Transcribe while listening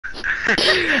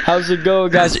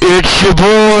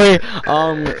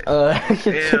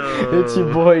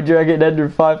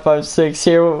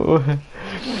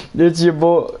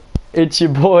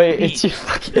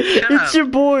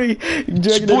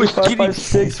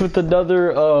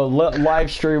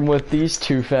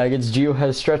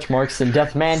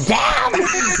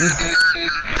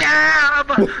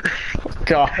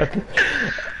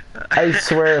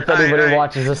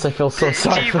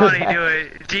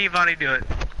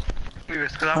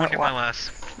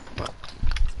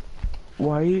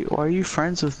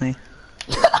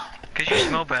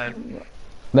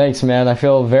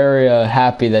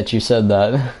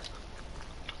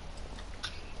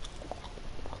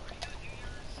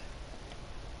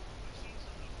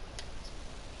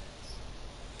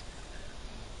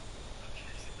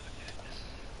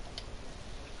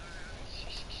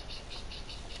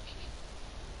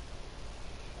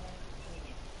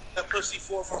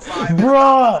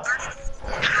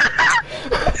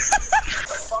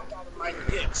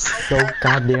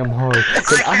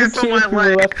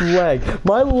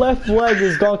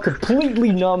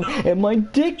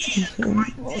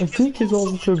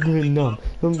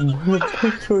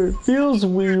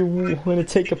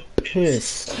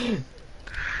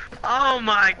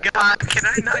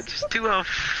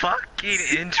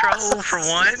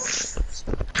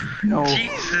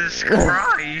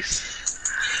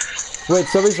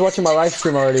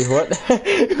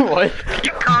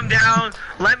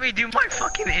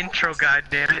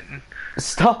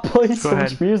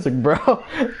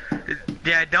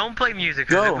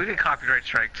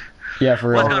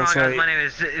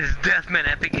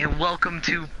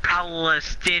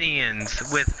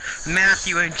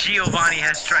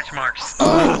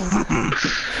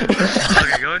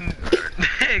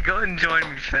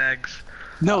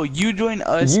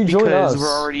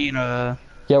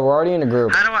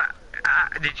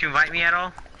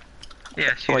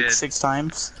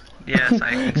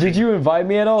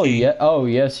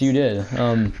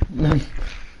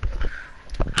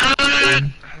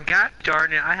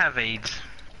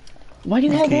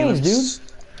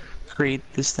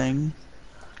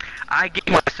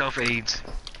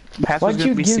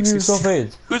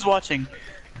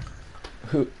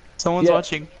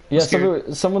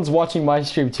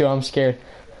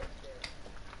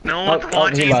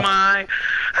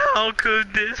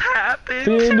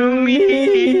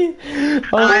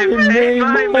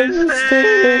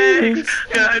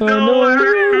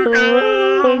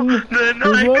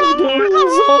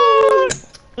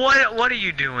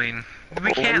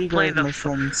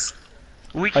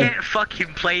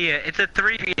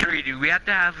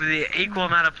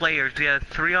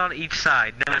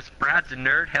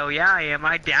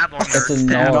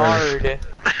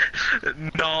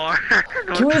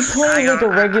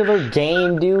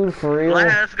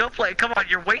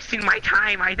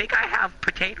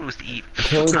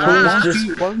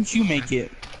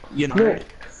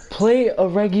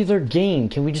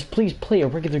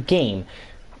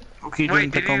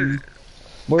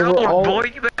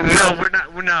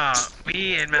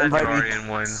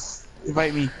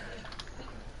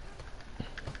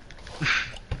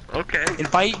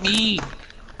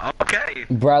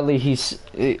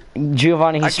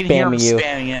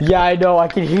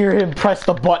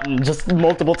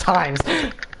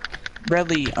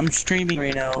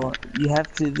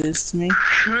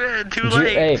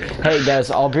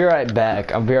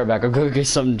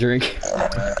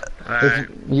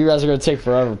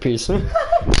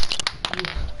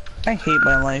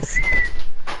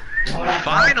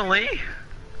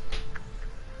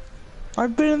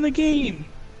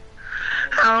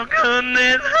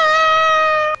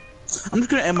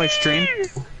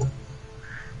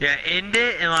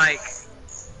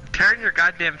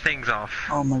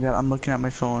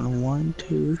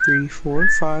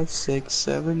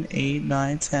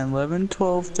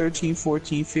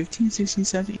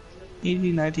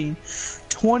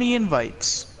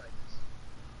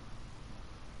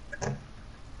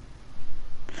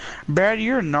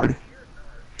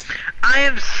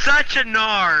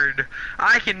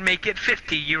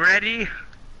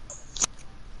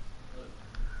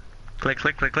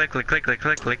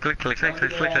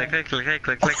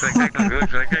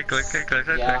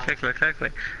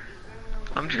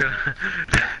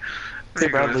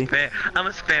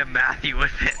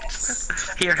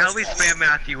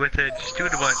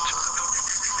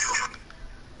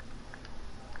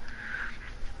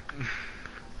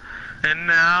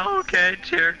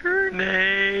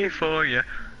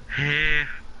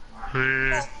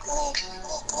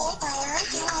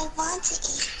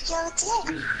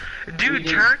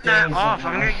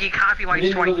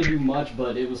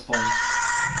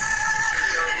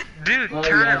Dude,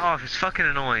 turn it off. It's fucking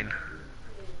annoying.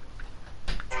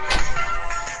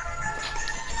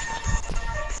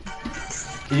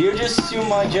 Did you just assume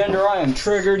my gender? I am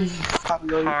triggered.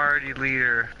 Party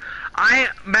leader.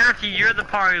 Matthew, you're the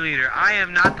party leader. I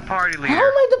am not the party leader. How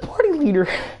am I the party leader?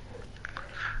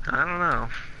 I don't know.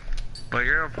 But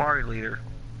you're a party leader.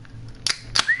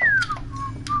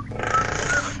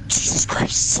 Jesus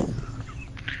Christ.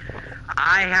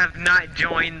 I have not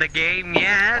joined the game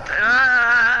yet.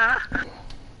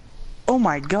 Oh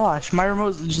my gosh, my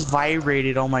remote just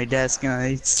vibrated on my desk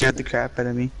and it scared the crap out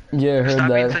of me. Yeah, I heard Stop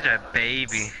being that. such a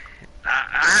baby.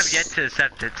 I have yet to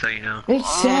accept it, so you know.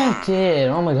 Accept it!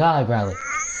 Oh my god, Bradley.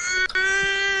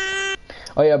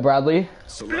 Oh yeah, Bradley.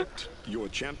 Select your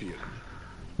champion.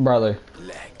 Bradley.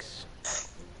 Legs.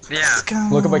 Yeah.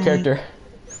 Look at my character.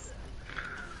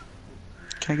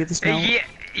 Can I get this now? Yeah,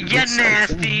 you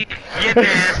nasty. You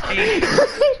nasty.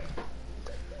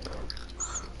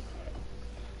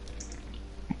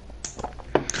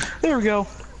 There we go.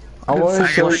 I want to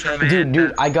show you,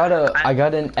 dude. I got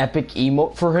an epic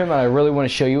emote for him, and I really want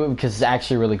to show you it because it's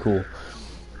actually really cool.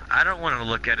 I don't want to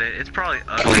look at it. It's probably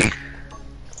ugly.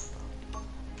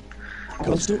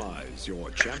 Customize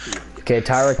your champion. Okay,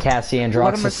 Tyra, Cassie,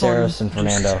 Androxus, Saris, and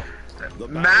Fernando.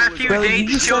 Matthew Bro, did you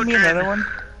dates just send me another children. one?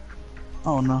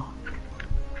 Oh no.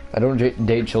 I don't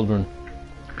date children.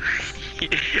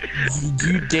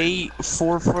 You date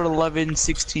 4'11",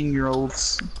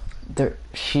 16-year-olds.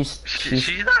 She's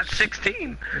not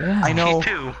 16. yeah. I know.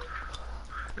 She's 2.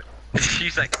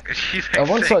 She's like I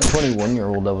once saw a 6.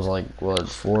 21-year-old that was like what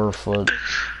 4 foot.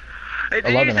 Did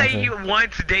 11, you I say think. you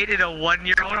once dated a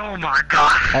 1-year-old? Oh my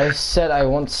god. I said I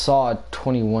once saw a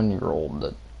 21-year-old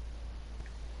that.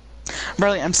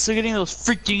 Bradley, I'm still getting those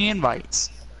freaking invites.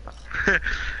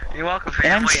 You're welcome,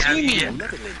 And I'm family. streaming.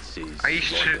 Are you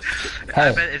sure? Hey.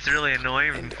 I bet it's really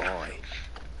annoying.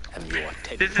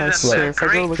 This I is swear, a if I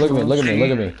go great. look Look at me! Look at me!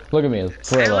 Look at me! Look at me! Hey,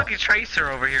 Thriller. look at Tracer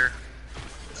over here.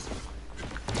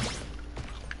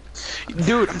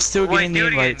 Dude, I'm still Wait, getting the do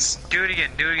it again. invites. Do it again.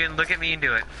 Do it again. Look at me and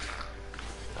do it.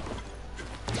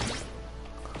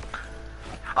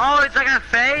 Oh, it's like a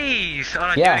face. Oh,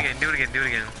 no, Yeah. Do it again. Do it again. Do it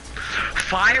again.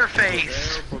 Fire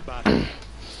face.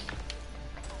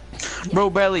 Bro,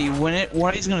 Bradley, when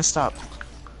is it gonna stop?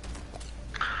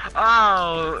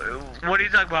 Oh, what are you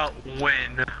talking about?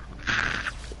 When?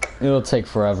 It'll take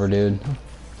forever, dude.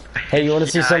 Hey, you want to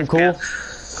see Yeah, something cool? I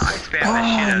spam that shit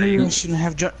out of maybe you. we shouldn't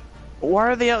have Why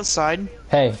are they outside?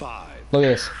 Hey, look at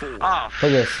this. Oh, Look at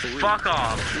this. fuck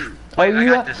off. Oh, Wait, I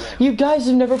got this. you guys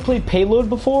have never played Payload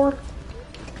before?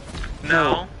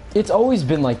 No. It's always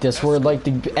been like this, where like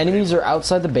the enemies are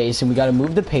outside the base, and we gotta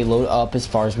move the payload up as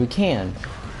far as we can.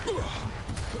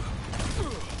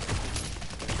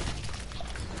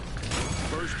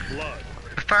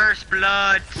 First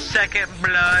blood, second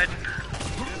blood.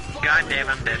 God damn,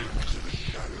 I'm dead.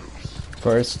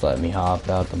 First, let me hop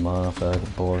out the motherfucking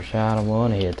Porsche. I don't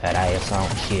wanna hit that ass on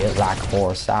shit like a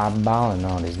horse. I'm balling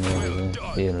on these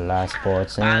niggas. Feeling like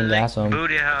sports I and lick got some.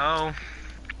 booty hoe.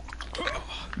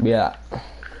 Yeah.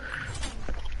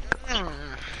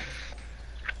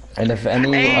 And if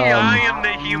any, Hey, I am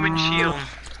the human shield.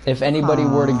 if anybody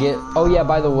were to get, oh yeah,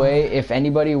 by the way, if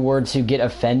anybody were to get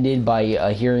offended by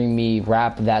hearing me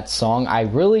rap that song, I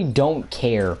really don't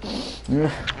care.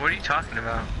 What are you talking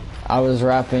about? I was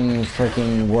rapping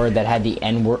freaking word that had the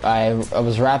N word. I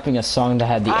was rapping a song that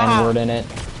had the N word in it.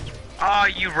 Oh,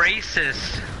 you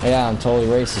racist. Yeah, I'm totally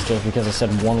racist just because I said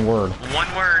one word.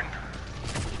 One word.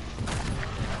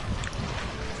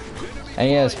 And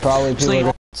yes, probably people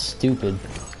are stupid.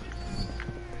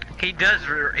 He does.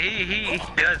 He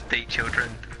does date children.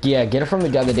 Yeah, get it from the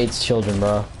guy that dates children,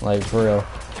 bro. Like for real.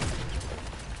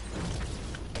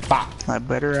 Bah. I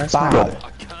better ask Bah. my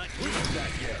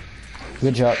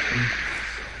Good job.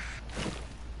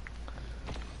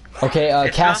 Okay, It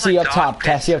smells Cassie like up dog top. piss.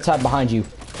 Cassie up top behind you.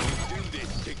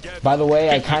 By the way,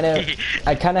 I kind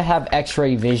of have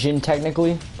X-ray vision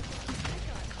technically.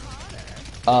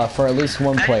 For at least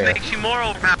one That player. makes you more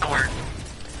overpowered.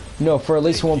 No, for at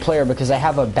least one player because I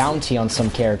have a bounty on some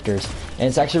characters, and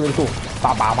it's actually really cool.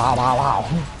 Bow bow bow bow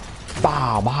bow.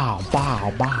 Bow bow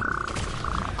bow bow.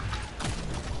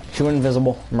 Shoot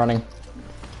invisible. I'm running.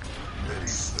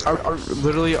 Are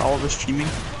literally all of us streaming?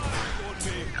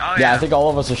 Oh Yeah, I think all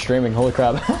of us are streaming. Holy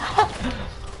crap.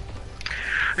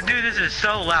 Dude, this is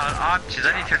so loud. Options.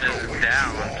 I need to turn this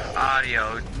down.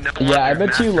 Audio. No Yeah, I wonder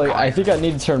bet you, like, Master I think I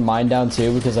need to turn mine down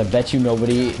too, because I bet you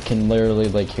nobody can literally,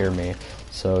 like, hear me.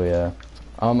 So, yeah.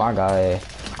 Oh my god.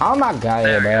 Oh my god,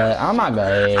 There we bro. go. Oh my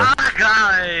god. Oh my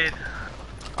god.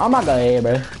 Oh my god,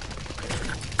 bro.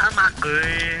 Oh my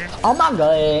god. Oh my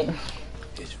god.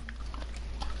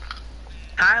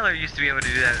 Tyler used to be able to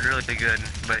do that really good,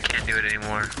 but can't do it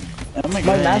anymore. Oh my My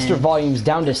god. master volume's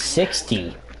down to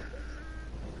 60.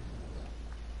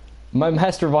 My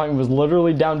master volume was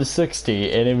literally down to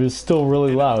 60, and it was still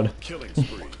really loud. Killing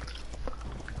spree.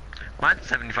 Mine's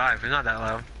 75. It's not that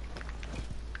loud.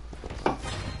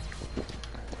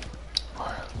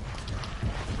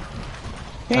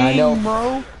 I know.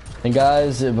 Bro. And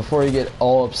guys, before you get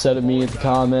all upset at me in the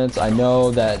comments, I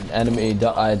know that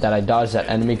that I dodged that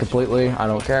enemy completely. I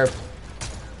don't care.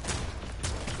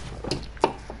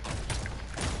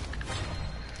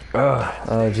 Ugh.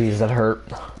 Oh jeez, that hurt.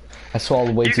 I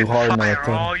swallowed way too hard in You that can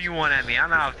thing. fire all you want at me.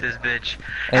 I'm out with this bitch.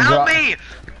 And Help me!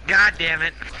 God damn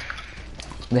it.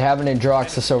 They have an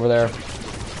Androxus over there.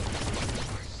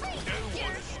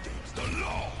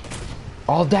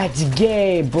 Oh, that's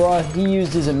gay, bruh. He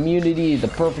used his immunity at the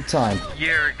perfect time.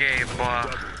 You're gay, boy.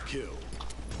 Kill.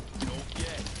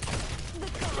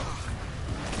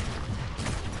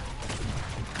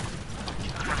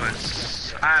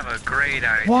 I have a great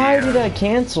idea. Why did I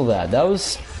cancel that? That was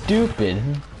stupid.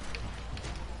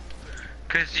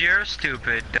 Cause you're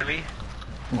stupid, dummy.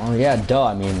 Oh yeah, duh.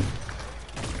 I mean,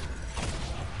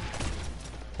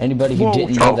 anybody who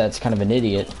didn't know that's kind of an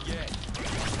idiot.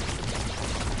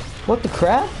 What the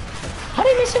crap? How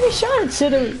did I miss every shot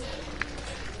instead of...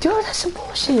 Dude, that's some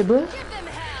bullshit, bro.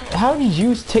 How did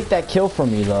you take that kill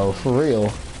from me, though? For real.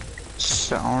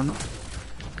 Sound.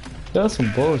 That's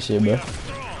some bullshit, bro.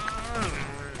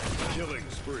 Killing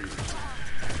spree.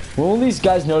 Will these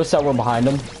guys notice that we're behind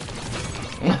them?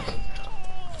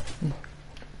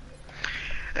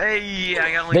 Hey,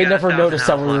 I only They got never 1,000 noticed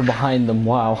that health we were left. behind them.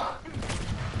 Wow.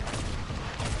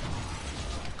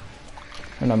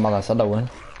 Una mala sada, güey.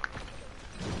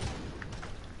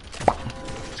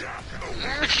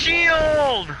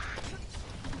 Shield!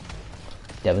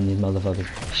 Devin, these motherfuckers.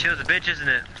 Shield's a bitch, isn't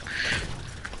it?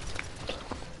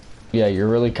 Yeah, you're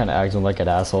really kind of acting like an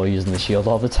asshole using the shield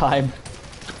all the time.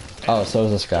 Oh, so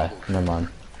is this guy. Never mind.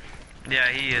 Yeah,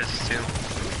 he is too.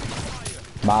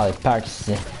 Molly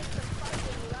practicing.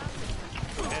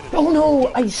 Oh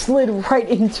no! I slid right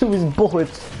into his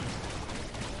bullets.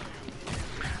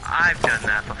 I've done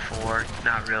that before.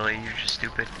 Not really, you're just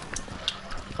stupid.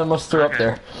 I must throw up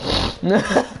Okay.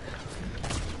 there.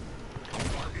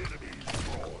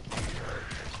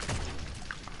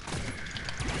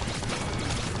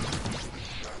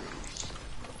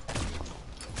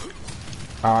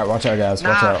 Alright, watch out guys,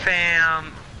 watch Nah, out.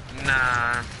 fam.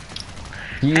 Nah.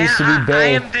 You used to And be I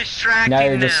Bay. am distracting Now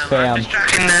you're them. just I'm fam.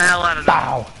 distracting the hell out of them.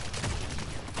 Bow!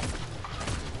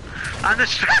 I'm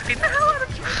distracting the hell out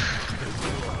of them.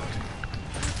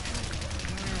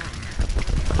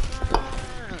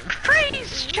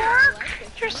 Freeze, jerk!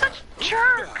 You're such a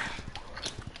jerk!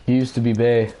 You used to be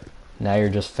Bay. Now you're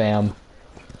just fam.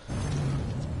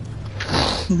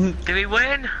 Did we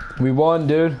win? We won,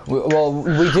 dude. Well,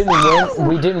 we didn't win.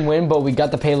 We didn't win, but we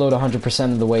got the payload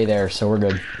 100% of the way there, so we're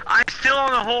good. I'm still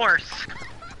on the horse.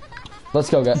 Let's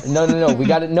go, guys. No, no, no. We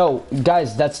got it. No,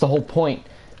 guys, that's the whole point.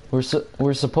 We're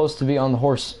supposed to be on the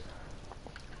horse.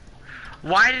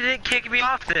 Why did it kick me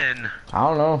off then? I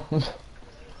don't know.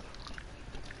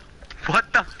 What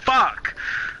the fuck?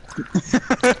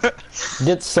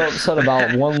 Get so upset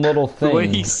about one little The way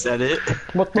he thing. said it.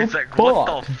 What the It's like, fuck?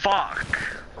 what the fuck?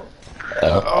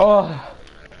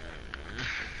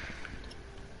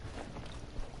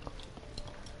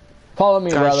 Follow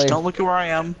me, Guys, Riley. don't look at where I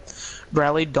am.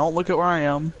 Bradley, don't look at where I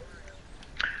am.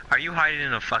 Are you hiding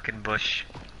in a fucking bush?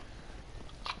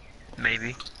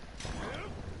 Maybe.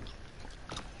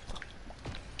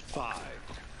 5,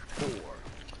 4,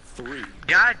 3.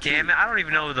 God damn it, I don't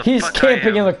even know who the He's fuck camping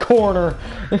I in am. the corner.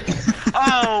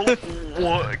 Oh,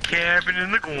 what? Camping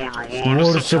in the corner. What,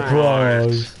 What a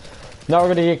surprise. Now we're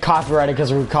gonna get copyrighted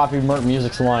because we copied Mert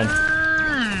Music's line.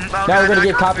 Oh, Now we're gonna God,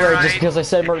 get copyrighted just copyright. because I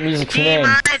said Mert Music's name.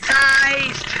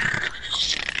 Demonetized!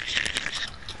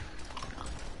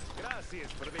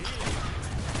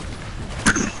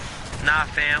 Nah,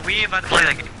 fam, we ain't about to play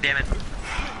that game, damn it.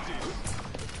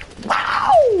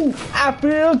 Wow! I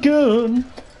feel good.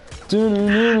 I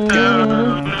knew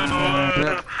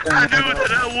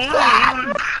that I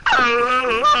would.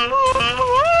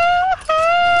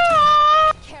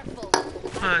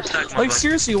 Suck my Like, butt.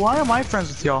 seriously, why am I friends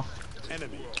with y'all?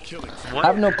 Enemy killing spree. What? I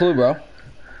have no clue, bro.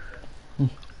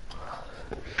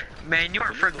 Man, you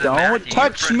weren't for the Don't Matthew, you were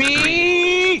touch for the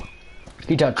me!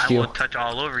 He touched I you. will touch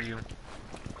all over you.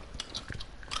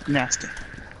 Nasty.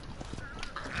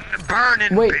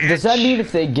 Burning, Wait, bitch. does that mean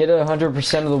if they get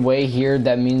 100% of the way here,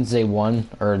 that means they won?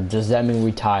 Or does that mean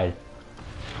we tied?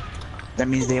 That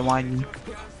means they won.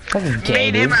 That's Me gay,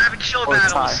 and him dude. are having shield Or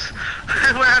battles.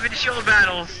 We're having shield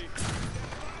battles.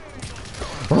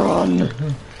 Run!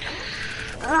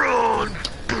 Run!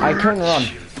 I couldn't run.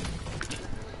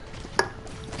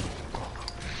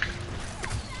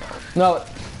 No,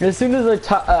 as soon as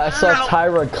I saw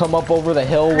Tyra come up over the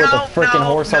hill with a freaking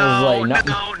horse, I was like,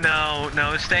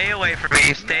 no, stay away from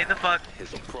me. Stay the fuck.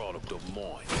 Is a product of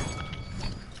mine.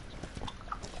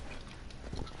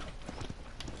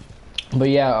 But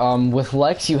yeah, with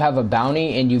Lex, you have a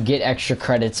bounty, and you get extra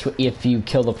credits if you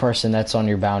kill the person that's on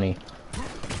your bounty.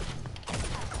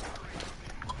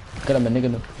 Get him a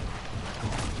nigga.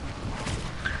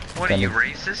 What are you,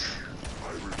 racist?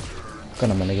 Get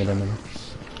him a nigga.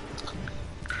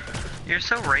 You're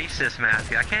so racist,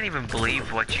 Matthew. I can't even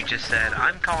believe what you just said.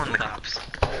 I'm calling the cops.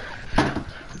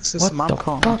 It's just What the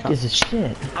fuck is this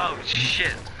shit? Oh,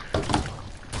 shit.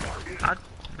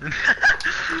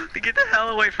 Get the hell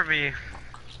away from me.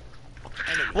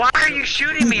 Why are you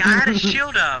shooting me? I had a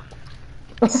shield up.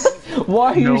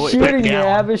 Why are you shooting me? I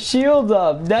have a shield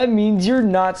up. That means you're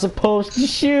not supposed to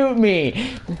shoot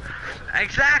me.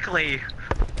 Exactly.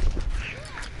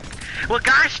 Well,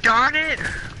 gosh darn it.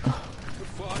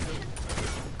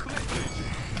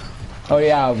 Oh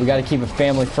yeah, we gotta keep it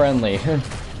family friendly.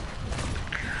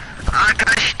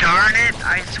 Gosh darn it.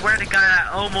 I swear to God, I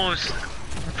almost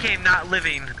became not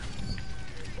living.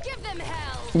 Give them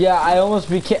hell. Yeah, I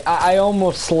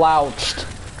almost slouched.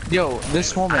 Yo,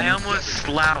 this woman. I almost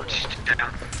slouched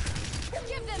down.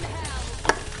 Give them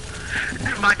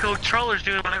hell. My controller's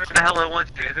doing whatever the hell it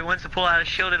wants to. If it wants to pull out a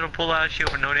shield, it'll pull out a shield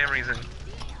for no damn reason.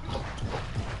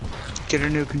 Get a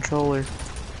new controller.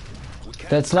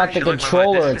 That's not the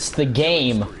controller, it's the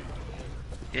game.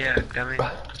 Yeah, dummy.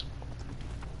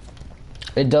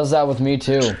 It does that with me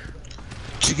too.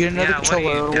 To get another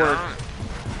controller, it'll work.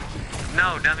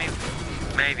 No, dummy.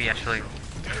 Maybe, actually.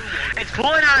 It's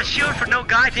pulling out a shield for no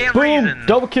goddamn Boom! reason.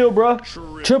 Double kill, bro.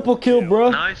 Triple kill, bro.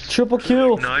 Nice. Triple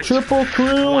kill. Nice. Triple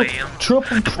kill. Wham.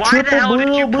 Triple Why the hell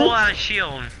did you bro. pull out a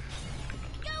shield?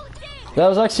 That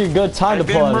was actually a good time to I've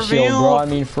pull been out a shield, bro. I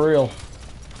mean, for real.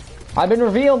 I've been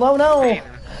revealed. Oh no!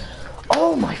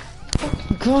 Oh my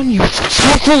fucking god, you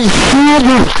fucking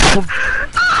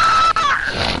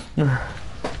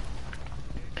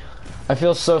I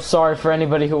feel so sorry for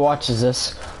anybody who watches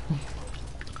this.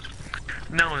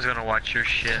 No one's gonna watch your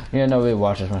shit. Yeah, nobody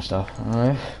watches my stuff.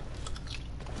 Alright.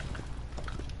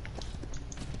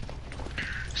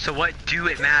 So what do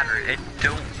it matter? It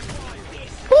don't.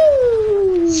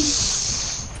 Woo!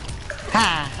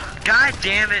 God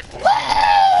damn it!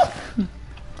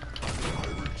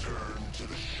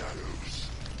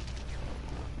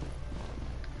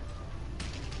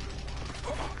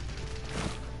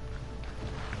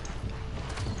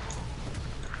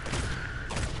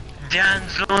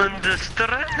 Dance on the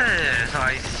stress,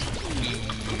 I see.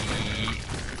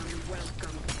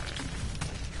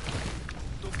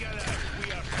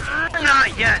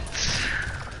 Not yet.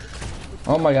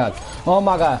 Oh my god. Oh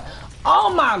my god.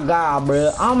 Oh my god,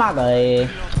 bro. Oh my god.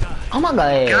 Oh my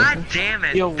god. God damn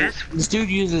it. Yo, this dude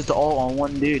uses the all on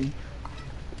one dude.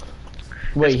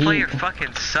 Wait, player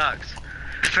fucking sucks.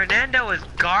 Fernando is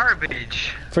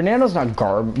garbage. Fernando's not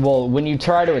garbage. Well, when you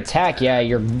try to attack, yeah,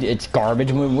 it's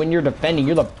garbage. When you're defending,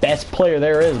 you're the best player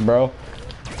there is, bro.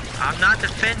 I'm not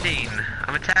defending.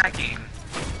 I'm attacking.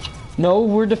 No,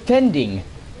 we're defending.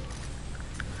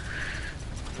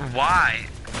 Why?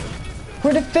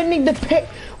 We're defending the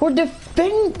We're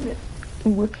defending.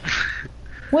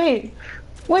 Wait,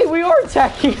 we are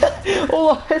attacking.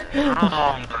 Hold on.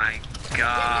 Oh my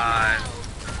god.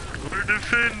 We're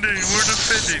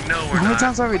defending. No, we're How many not.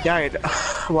 times have we died?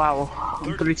 Wow,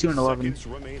 I'm 32 and 11.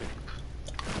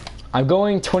 I'm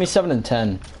going 27 and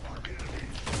 10.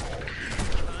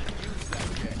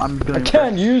 I'm doing I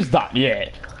can't use that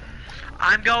yet.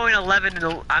 I'm going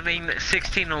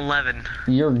 16 and 11.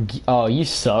 You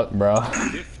suck, bro.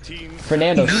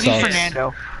 Fernando No, sucks.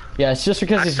 Fernando. Yeah, it's just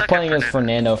because I he's suck playing at as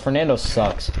Fernando. Fernando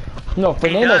sucks. No,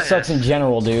 Fernando does. sucks in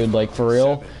general, dude. Like, for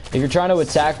real. If you're trying to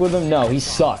attack with him, no, he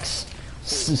sucks.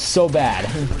 So bad.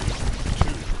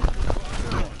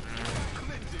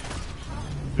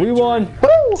 We won. Woo!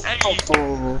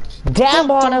 Oh. Damn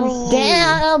on him.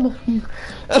 Damn.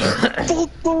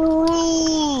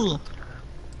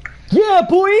 Yeah,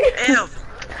 boy. Ew.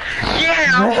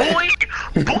 Yeah, boy.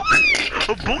 Boy.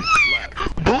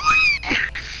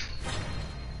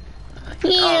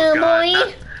 Yeah, Oh, God.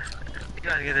 boy. You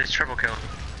gotta get this triple kill.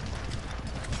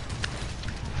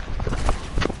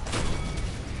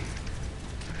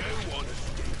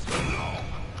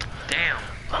 Damn.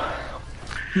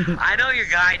 I know your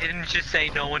guy didn't just say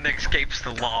no one escapes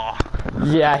the law.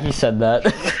 Yeah, he said that.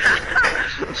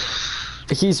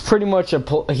 He's pretty much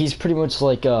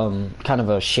like kind of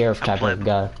a sheriff type of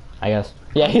guy. I guess.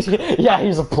 Yeah, he's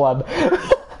a pleb.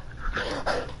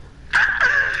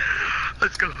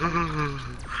 Let's go.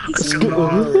 Let's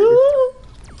go.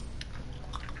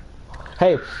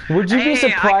 Hey, would you be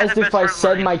surprised if I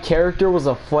said my character was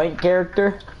a flank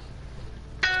character?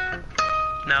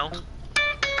 No.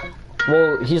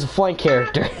 Well, he's a flank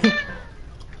character.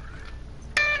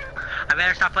 I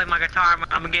better stop playing my guitar.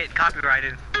 I'm gonna get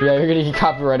copyrighted. Yeah, you're gonna get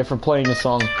copyrighted for playing the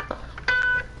song.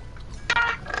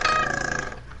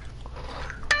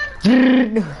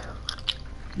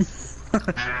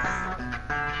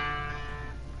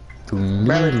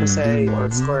 Bradley, press A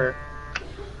or square.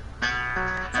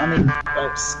 I mean,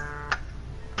 X.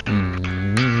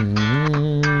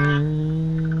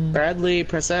 Bradley,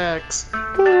 press X.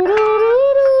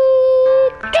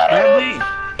 Bradley!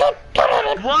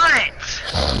 What?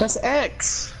 Press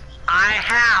X!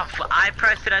 I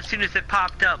pressed it as soon as it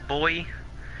popped up, boy.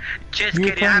 Just You're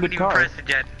kidding, I haven't even pressed it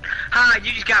yet. Ha,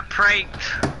 you just got pranked.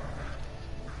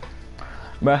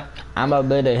 Bruh, I'm a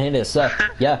bit of hit it suck.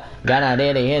 Yeah, got out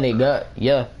in it gut.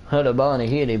 Yeah, hit a ball and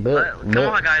hit it but. Come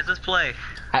on, guys, let's play.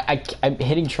 I'm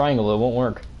hitting triangle, it won't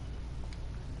work.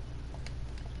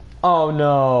 Oh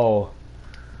no.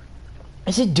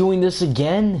 Is it doing this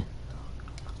again?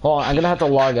 Hold on, I'm gonna have to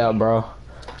log out, bro.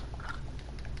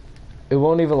 It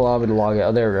won't even allow me to log out.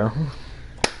 Oh, there we go.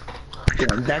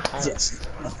 Yeah, that's just.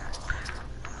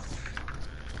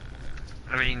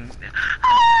 I mean,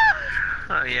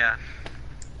 oh yeah.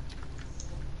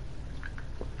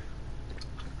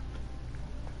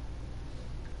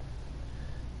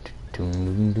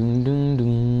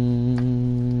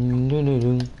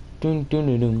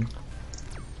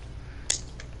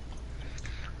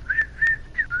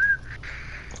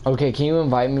 Okay, can you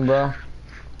invite me, bro?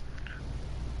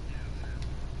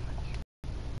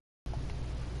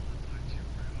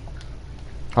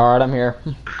 Alright, I'm here.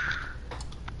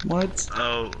 What?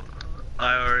 Oh,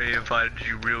 I already invited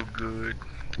you real good.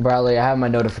 Bradley, I have my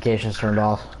notifications turned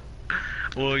off.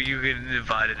 Well, you get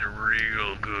invited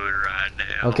real good right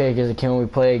now. Okay, can we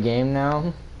play a game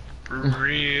now?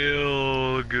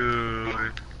 Real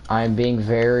good. I'm being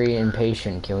very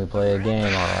impatient. Can we play a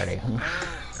game already?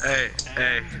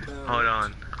 Hey, hold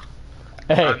on.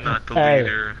 Hey, I'm not the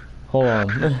leader. Hold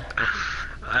on.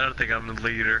 I don't think I'm the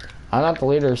leader. I'm not the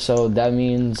leader, so that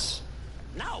means...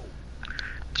 No.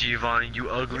 Giovanni, you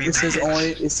ugly It says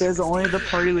bitch. it says only the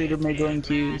party leader may join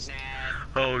queues.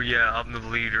 Oh yeah, I'm the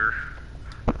leader.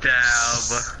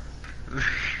 Dab.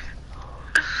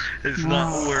 It's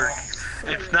not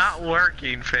It's not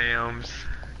working, fams.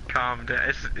 Calm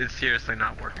down. It's seriously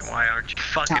not working. Why aren't you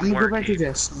fucking Let me working? go back to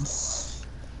this.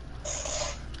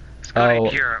 Let's go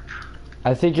to Europe.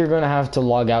 I think you're gonna have to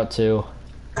log out too.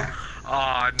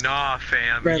 Oh, nah,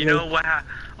 fam. Bradley. You know what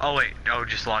oh, wait. Oh,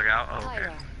 just log out? Oh,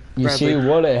 okay. You Bradley. see,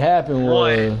 what had happened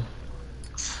was...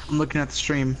 I'm looking at the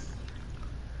stream.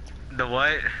 The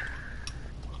what?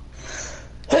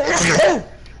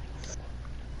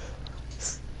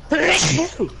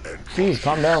 Jeez,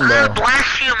 calm down, bro.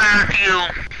 Bless you,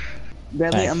 Matthew.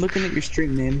 Bradley, Thanks. I'm looking at your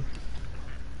stream name.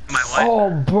 My what? Oh,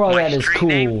 bro, My that is street cool.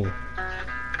 name?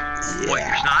 What,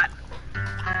 yours not?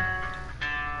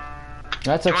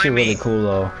 That's actually Join me. really cool,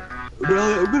 though.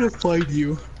 Bradley, I'm gonna find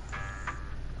you.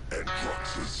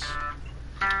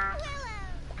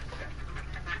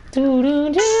 Here,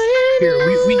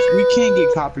 we can't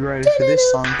get copyrighted for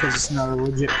this song because it's not a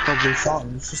legit public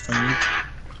song. It's just a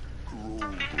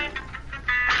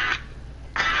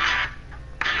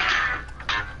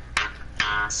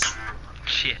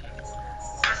Shit.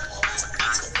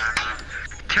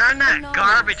 Turn that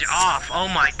garbage off. Oh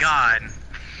my god.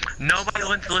 Nobody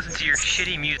wants to listen to your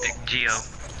shitty music, Gio.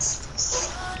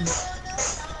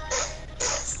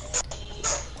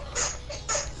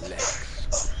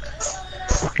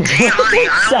 Giovanni,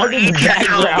 I will eat your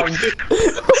toes.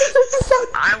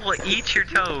 I will eat your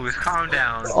toes. Calm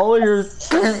down. All your...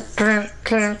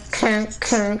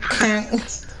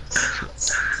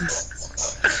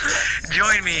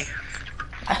 Join me.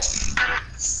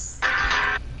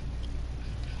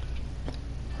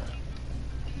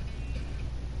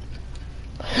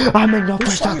 I'm in no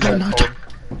place to go, not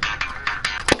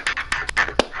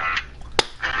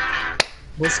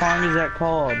What song is that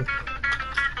called?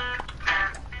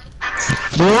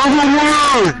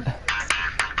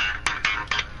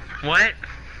 What?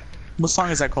 What song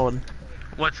is that called?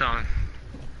 What song?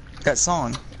 That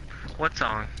song. What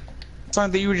song?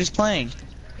 Song that you were just playing.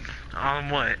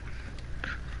 What?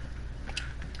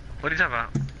 What are you talking about?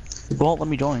 Won't let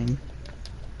me join.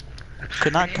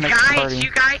 Could not connect to the party. Guys,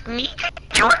 you guys need to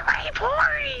join my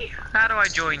party. How do I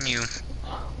join you?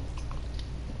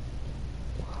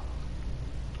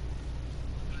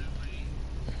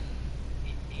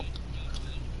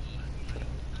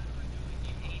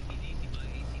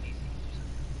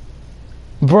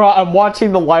 Bro, I'm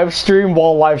watching the live stream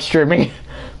while live streaming.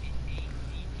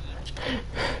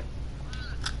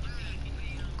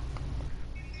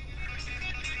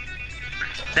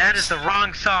 That is the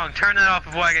wrong song. Turn that off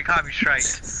before I get copy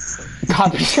striked.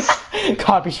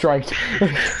 Copy striked.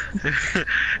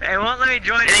 It won't let me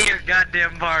join any of your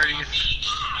goddamn parties.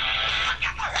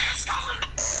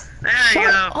 There you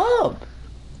go. Up.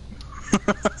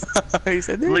 He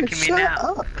said, Look at me shut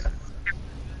now. up.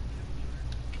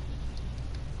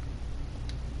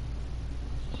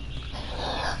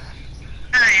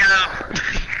 There you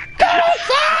go.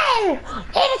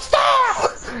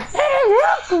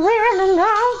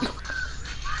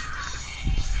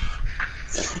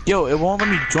 Yo, it won't let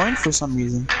me join for some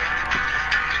reason.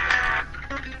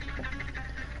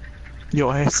 Yo,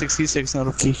 I have 66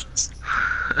 notifications.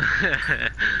 I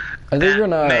think we're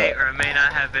gonna. May or may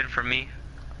not have been for me.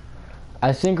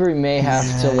 I think we may have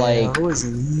to like. It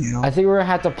wasn't you. I think we're gonna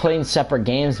have to play in separate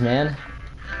games, man.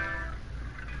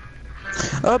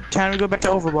 Oh, time to go back to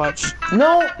Overwatch.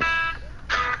 No.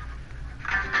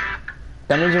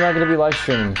 That means you're not gonna be live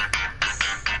streaming.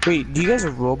 Wait, do you guys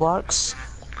have Roblox?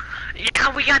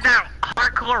 Yeah, we got that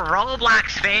hardcore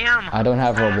Roblox, fam. I don't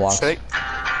have Roblox.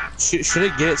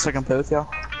 Should I get it so I can play with y'all?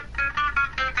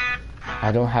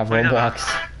 I don't have Roblox.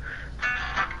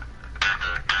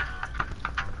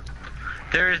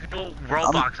 There is no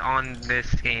Roblox on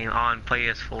this game on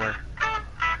PS4.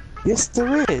 Yes,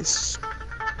 there is.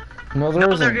 No, there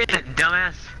No, there isn't. isn't,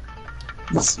 dumbass.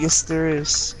 Yes, there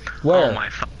is. Where? Oh my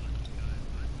fuck.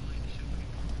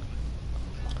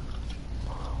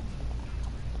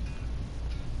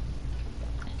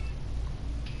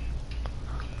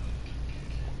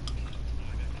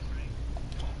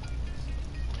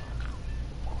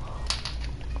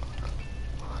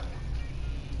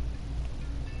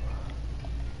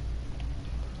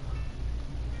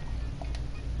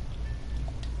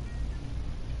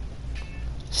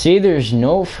 See, there's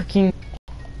no freaking.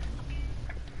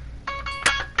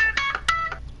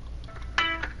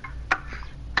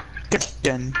 Dun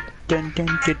dun dun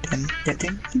dun dun dun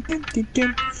dun dun dun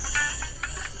dun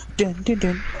dun dun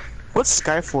dun. What's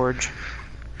Skyforge?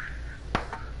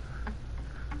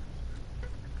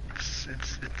 It's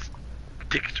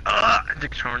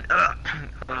Dick Torn.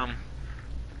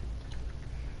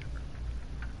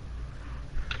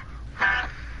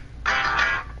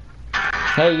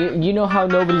 Hey, you know how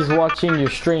nobody's watching your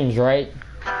streams, right?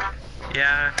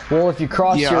 Yeah. Well, if you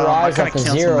cross Yeah, your I eyes kinda at the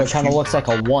cancel 0, my it kind of stream. looks like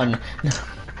a 1.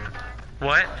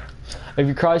 What? If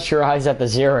you cross your eyes at the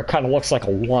 0, it kind of looks like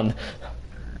a 1.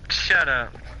 Shut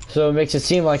up. So it makes it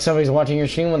seem like somebody's watching your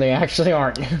stream when they actually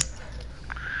aren't.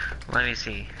 Let me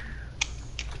see.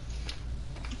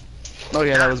 Oh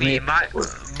yeah, that was me.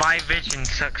 My vision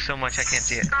sucks so much I can't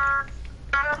see it.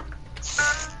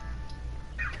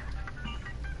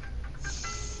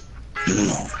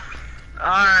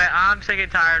 Alright, I'm sick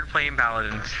and tired of playing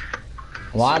Paladins.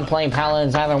 Well, I'm playing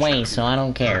Paladins either way, so I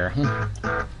don't care.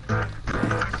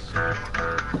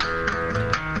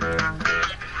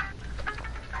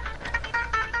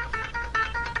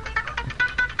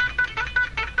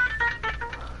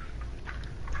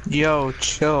 Yo,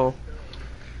 chill.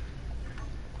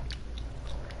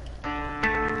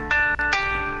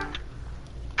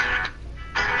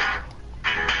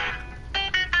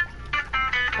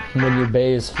 When your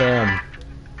bay is fam.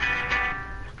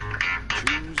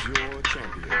 Choose your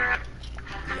champion.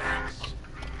 Lance.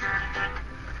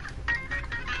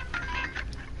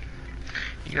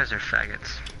 You guys are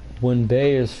faggots. When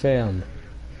bay is fam.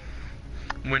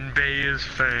 When Bay is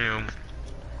fam.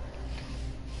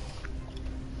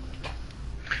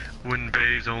 When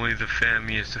Bay's only the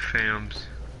fammiest of fams.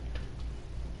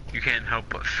 You can't help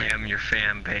but fam your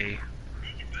fam, Bay.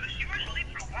 You were asleep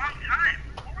for a long time.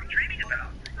 What were you dreaming about?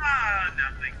 Ah,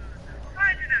 nothing.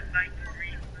 I did a night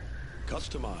dream.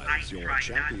 Customize your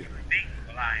champion.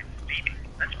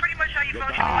 That's pretty much how you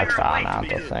felt I when you were try awake. not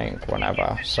to think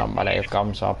whenever somebody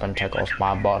comes up and tickles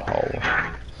my butthole.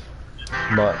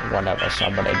 But whenever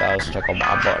somebody does tickle my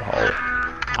butthole,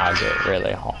 I get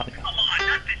really horny.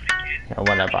 And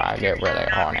whenever I get really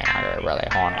horny, I get really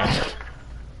horny.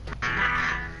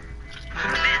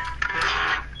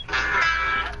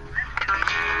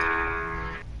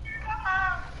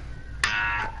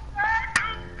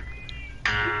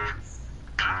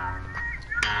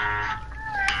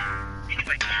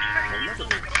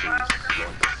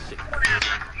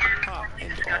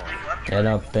 Get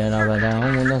up and up and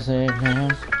down with the same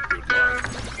hand. Good luck.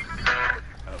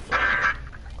 Have fun.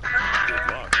 Good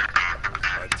luck.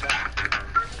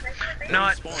 Attack. You know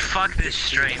what? Fuck this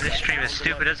stream. This stream is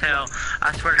stupid as hell.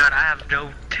 I swear to God, I have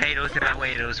no potatoes in my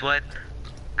Waitos. What?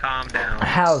 Calm down.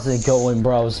 How's it going,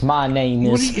 bros? My name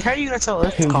is. How are you gonna tell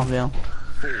us to calm down?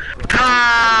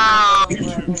 Calm!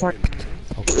 I'm sorry.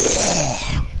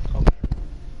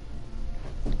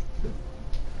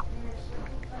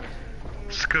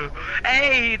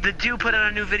 Hey, the Jew put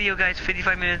out a new video, guys,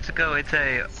 55 minutes ago. It's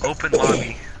a open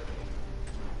lobby.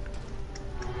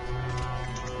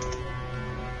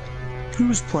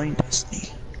 Who's playing Destiny?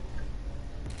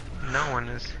 No one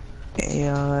is.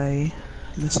 AI,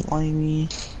 Miss Limey,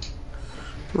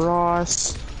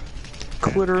 Ross,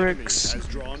 Clitorix. Has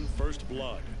drawn first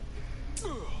blood.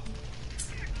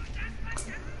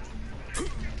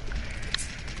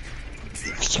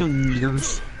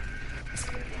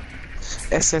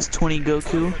 SS20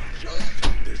 Goku.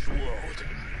 This world.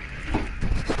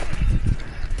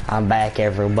 I'm back,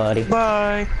 everybody.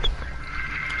 Bye.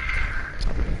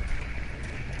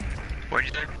 What'd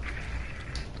you say?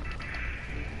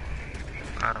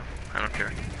 I don't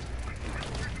care.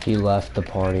 He left the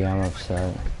party. I'm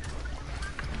upset.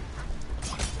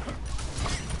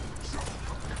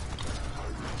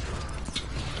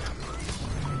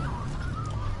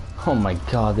 Oh my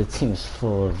god, the team's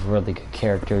full of really good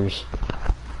characters.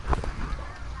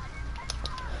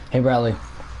 Hey Bradley,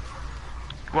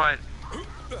 What?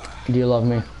 do you love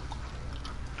me?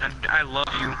 I love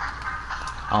you.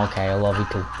 Okay, I love you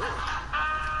too.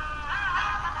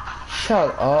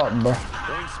 Shut up, bro.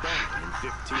 Point spawning in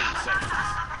 15 seconds.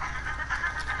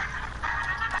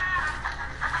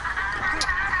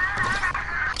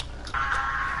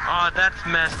 Oh, that's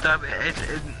messed up.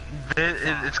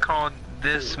 It's called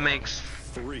This Makes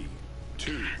 3,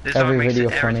 2, this Every all makes video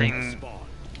funny. everything, spawn.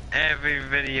 every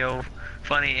video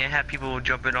funny and have people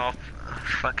jumping off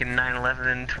fucking 9/11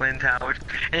 and Twin Towers.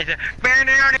 And it's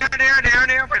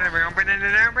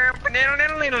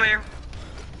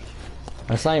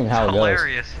That's not even how it goes.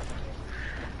 hilarious.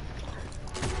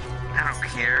 I don't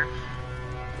care.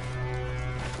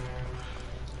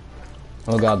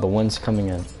 Oh god, the wind's coming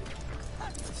in.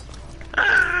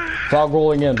 Fog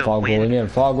rolling in, The fog wind. rolling in,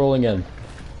 fog rolling in.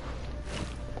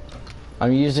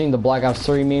 I'm using the Black Ops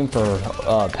 3 meme for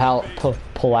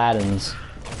Paladins.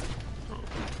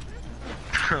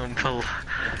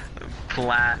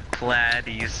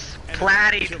 Pilates.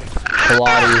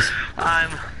 Pilates.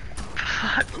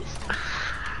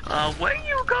 Where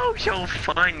you go so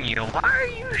funny? Why are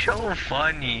you so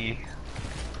funny?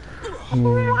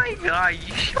 Oh my god,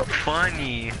 you so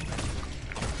funny.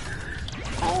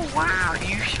 Oh wow,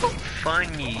 you so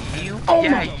funny. You Oh yeah,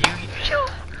 my-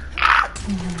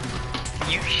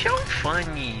 you so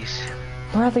funny.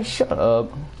 Bradley, shut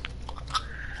up.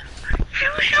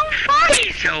 You so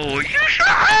funny, so you so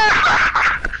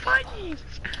funny.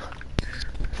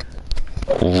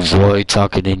 Boy,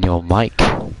 talking in your mic.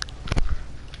 Point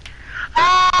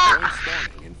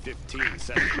spawning in 15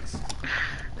 seconds.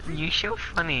 You so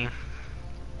funny.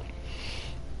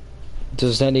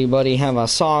 Does anybody have a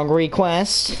song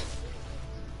request?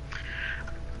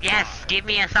 Yes, give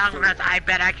me a song request. I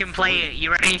bet I can play it.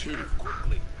 You ready? One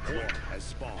has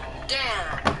spawned.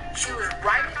 Damn, she was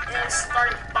right and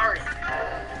started farting.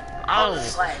 I Oh,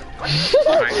 was like,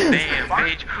 damn,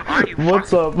 bitch. Are you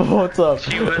What's up? What's up?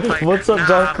 She was like, What's up, nah,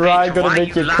 Dark Rye? bitch, Gonna why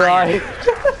make you you cry.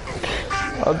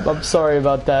 lying? I'm sorry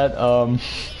about that.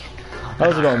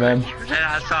 How's it going, man? And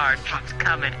I saw her trucks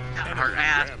coming. Her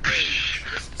ass.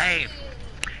 Hey,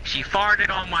 she farted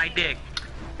on my dick.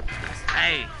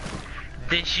 Hey,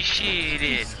 then she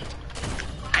shitted.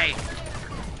 Hey,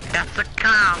 that's a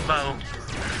combo.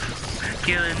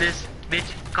 Killing this bitch.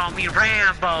 Call me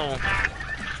Rambo.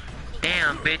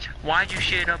 Damn, bitch. Why'd you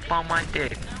shit up on my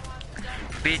dick?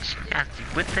 Bitch, nasty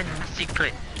with a nasty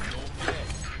clit.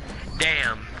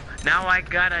 Damn. Now I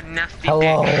got a nasty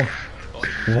Hello. dick.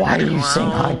 Why are you Hello?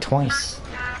 saying hi twice?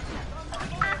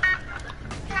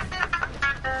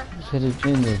 Put it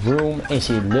in the room and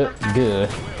she look good.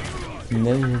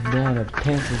 Never done a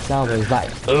pencil, always like,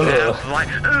 ugh. Like,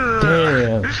 ugh.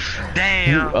 Damn. Damn.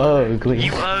 You ugly.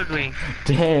 You ugly.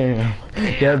 Damn.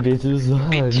 That bitch is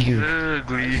Bitch, you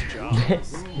ugly. ugly.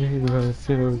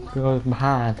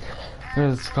 Behind.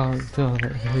 It's called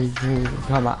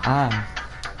my eye.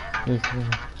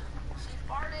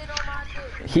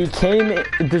 He came,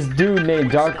 this dude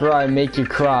named Dark Rye make you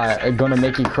cry, gonna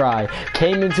make you cry,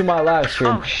 came into my live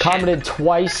stream, Oh, shit. commented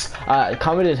twice,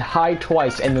 commented hi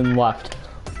twice, and then left.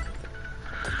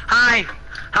 Hi.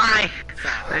 Hi.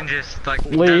 And just like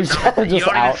Leaves. don't- you Just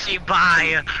don't out. even say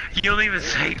bye. You don't even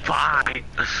say bye.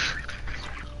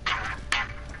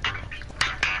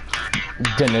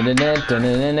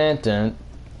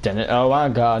 Oh my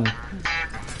god.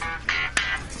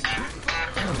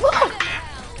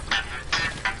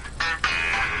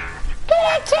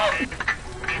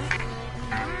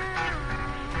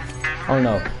 Oh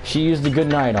no, she used a good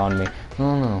night on me.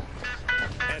 Oh no.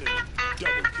 Enemy double kill.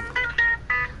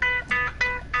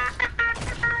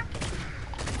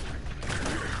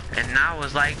 And I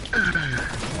was like,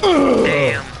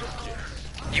 damn,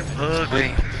 you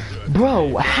ugly.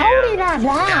 Bro, how did I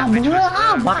die, bro?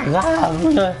 Oh my god.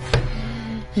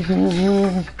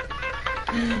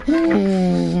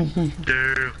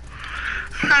 Damn.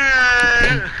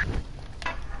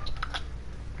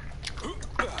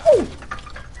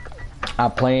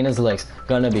 I'm playing his legs.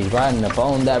 Gonna be riding up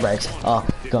on that Rex.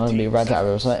 Gonna be right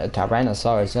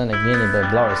Tyrannosaurus and a guinea pig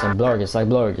blurgus and blurgus like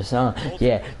blurgus.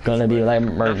 Yeah, gonna be like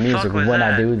music when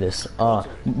that? I do this.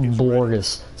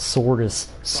 Blorgus, Sorgus,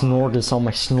 Snorgus on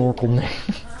my snorkel name.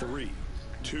 3,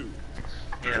 2,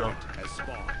 Yeah. has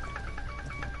spawned.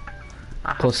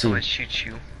 I hope Pussy. someone shoots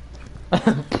you.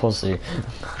 Pussy.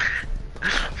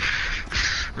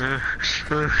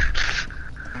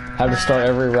 How to start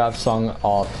every rap song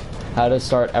off. How to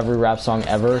start every rap song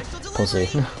ever. Pussy.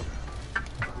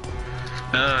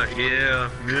 Yeah. Yeah,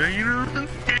 you know.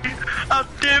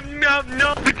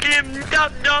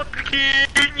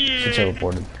 She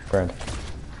teleported. Friend.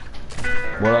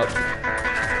 What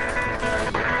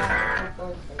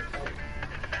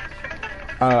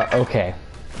up? Okay.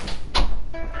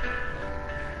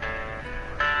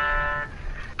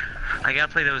 I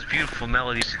gotta play those beautiful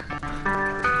melodies.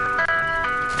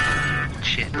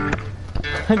 Shit.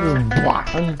 I just blocked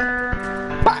him.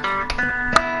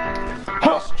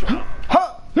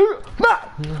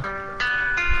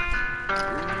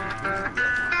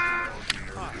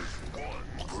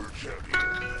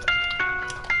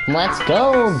 Let's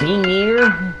go, Bean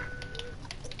Eater.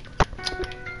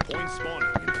 Point spawning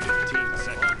in 15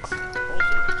 seconds.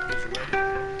 Also, is ready.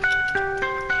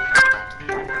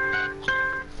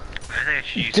 I think I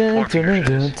should use 4 fingers for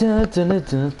this. 3,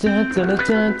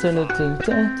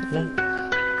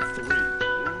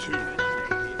 2,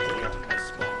 has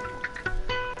spawned.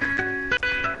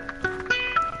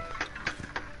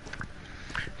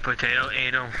 Potato,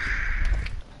 Ado.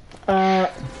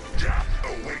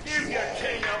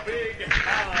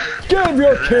 Give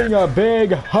your king a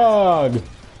big hug.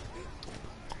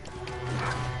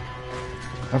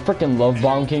 I freaking love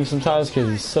Bomb King sometimes because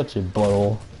he's such a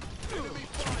butthole.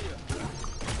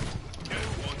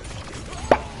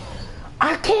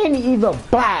 I can't even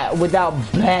bat without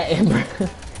batting.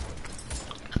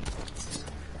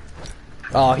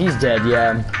 Oh, he's dead,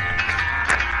 yeah.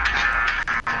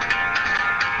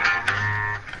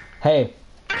 Hey.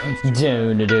 I don't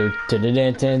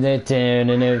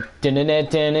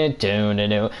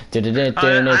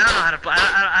know how to play.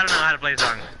 I don't know how to play a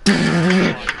song.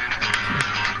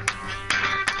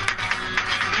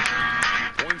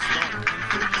 Point spawning in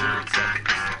 15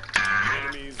 seconds.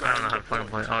 Enemies I don't know how to fucking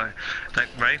play. Alright, like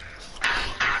right.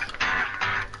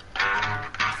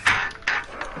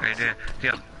 Right there.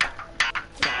 Yeah.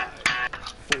 5,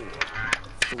 4,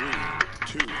 3,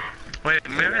 2. Wait,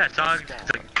 remember that song? It's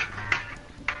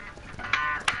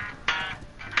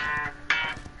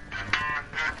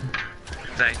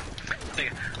like,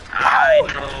 I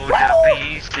know the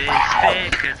beast is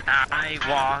big 'cause I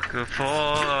walk a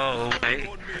full way.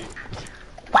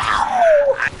 Wow!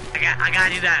 I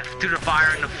gotta do that through the fire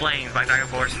and the flames by Dragon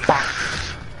Force.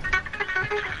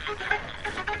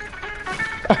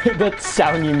 That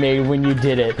sound you made when you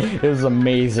did it, it was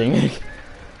amazing.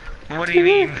 What do you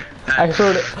mean? I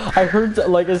heard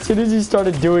like as soon as you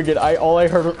started doing it, all I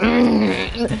heard was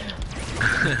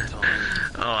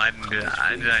Oh, I didn't do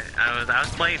that. I was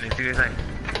playing it. See what I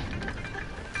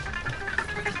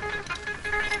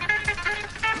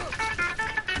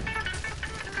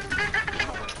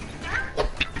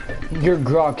You're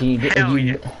groggy. Hell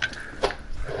yeah.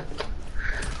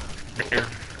 Damn.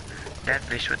 That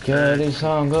fish with Getting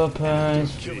hunger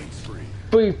pains. Killing spree.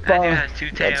 Beep that dude has two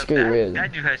Let's get rid.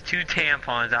 that dude has 2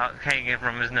 tampons out hanging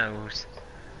from his nose.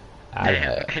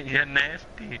 Damn, you're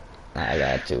nasty. I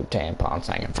got 2 tampons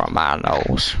hanging from my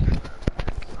nose.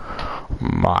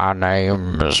 My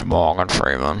name is Morgan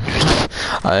Freeman.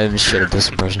 I am shit at this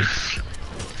impression.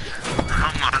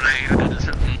 My name is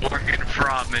Morgan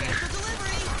Freeman.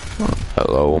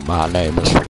 Hello, my name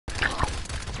is.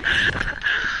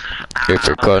 If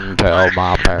you couldn't tell,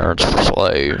 my parents were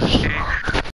slaves.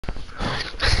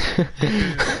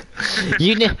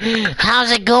 You know,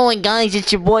 how's it going, guys?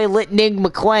 It's your boy Litnig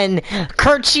McQueen.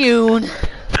 Cartoon.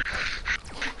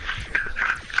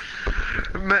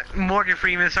 Morgan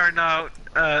Freeman starting out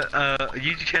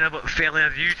YouTube channel but failing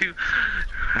as YouTube.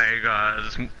 Hey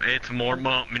guys, it's Morgan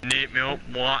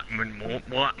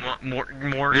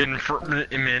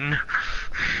Freeman.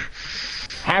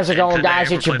 How's it going,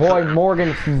 guys? It's your boy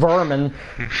Morgan Vermin.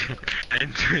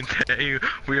 And today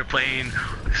we are playing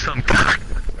some.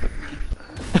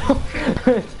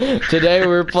 Today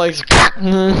we're playing.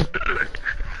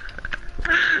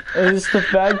 It's the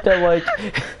fact that like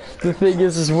the thing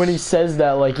is when he says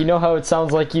that, like, you know how it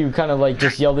sounds like you kind of like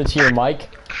just yelled into your mic.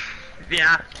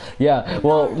 Yeah. Yeah.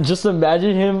 Well, just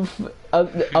imagine him.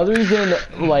 Other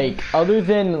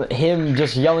than him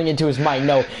just yelling into his mic,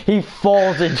 no, he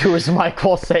falls into his mic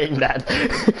while saying that.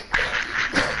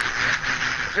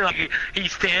 Like, he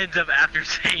stands up after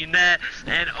saying that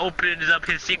and opens up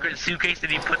his secret suitcase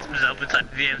and he puts himself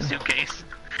inside the damn suitcase.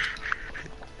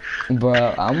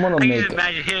 Bro, I'm gonna I can make. just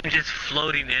imagine him just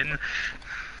floating in.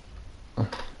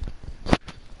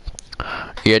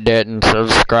 You didn't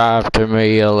subscribe to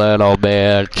me, you little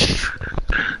bitch.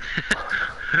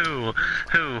 Who?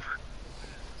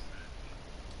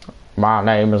 My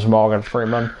name is Morgan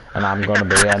Freeman, and I'm gonna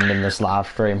be ending this live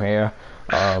stream here.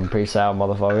 Peace out,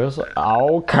 motherfuckers.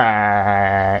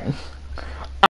 Okay.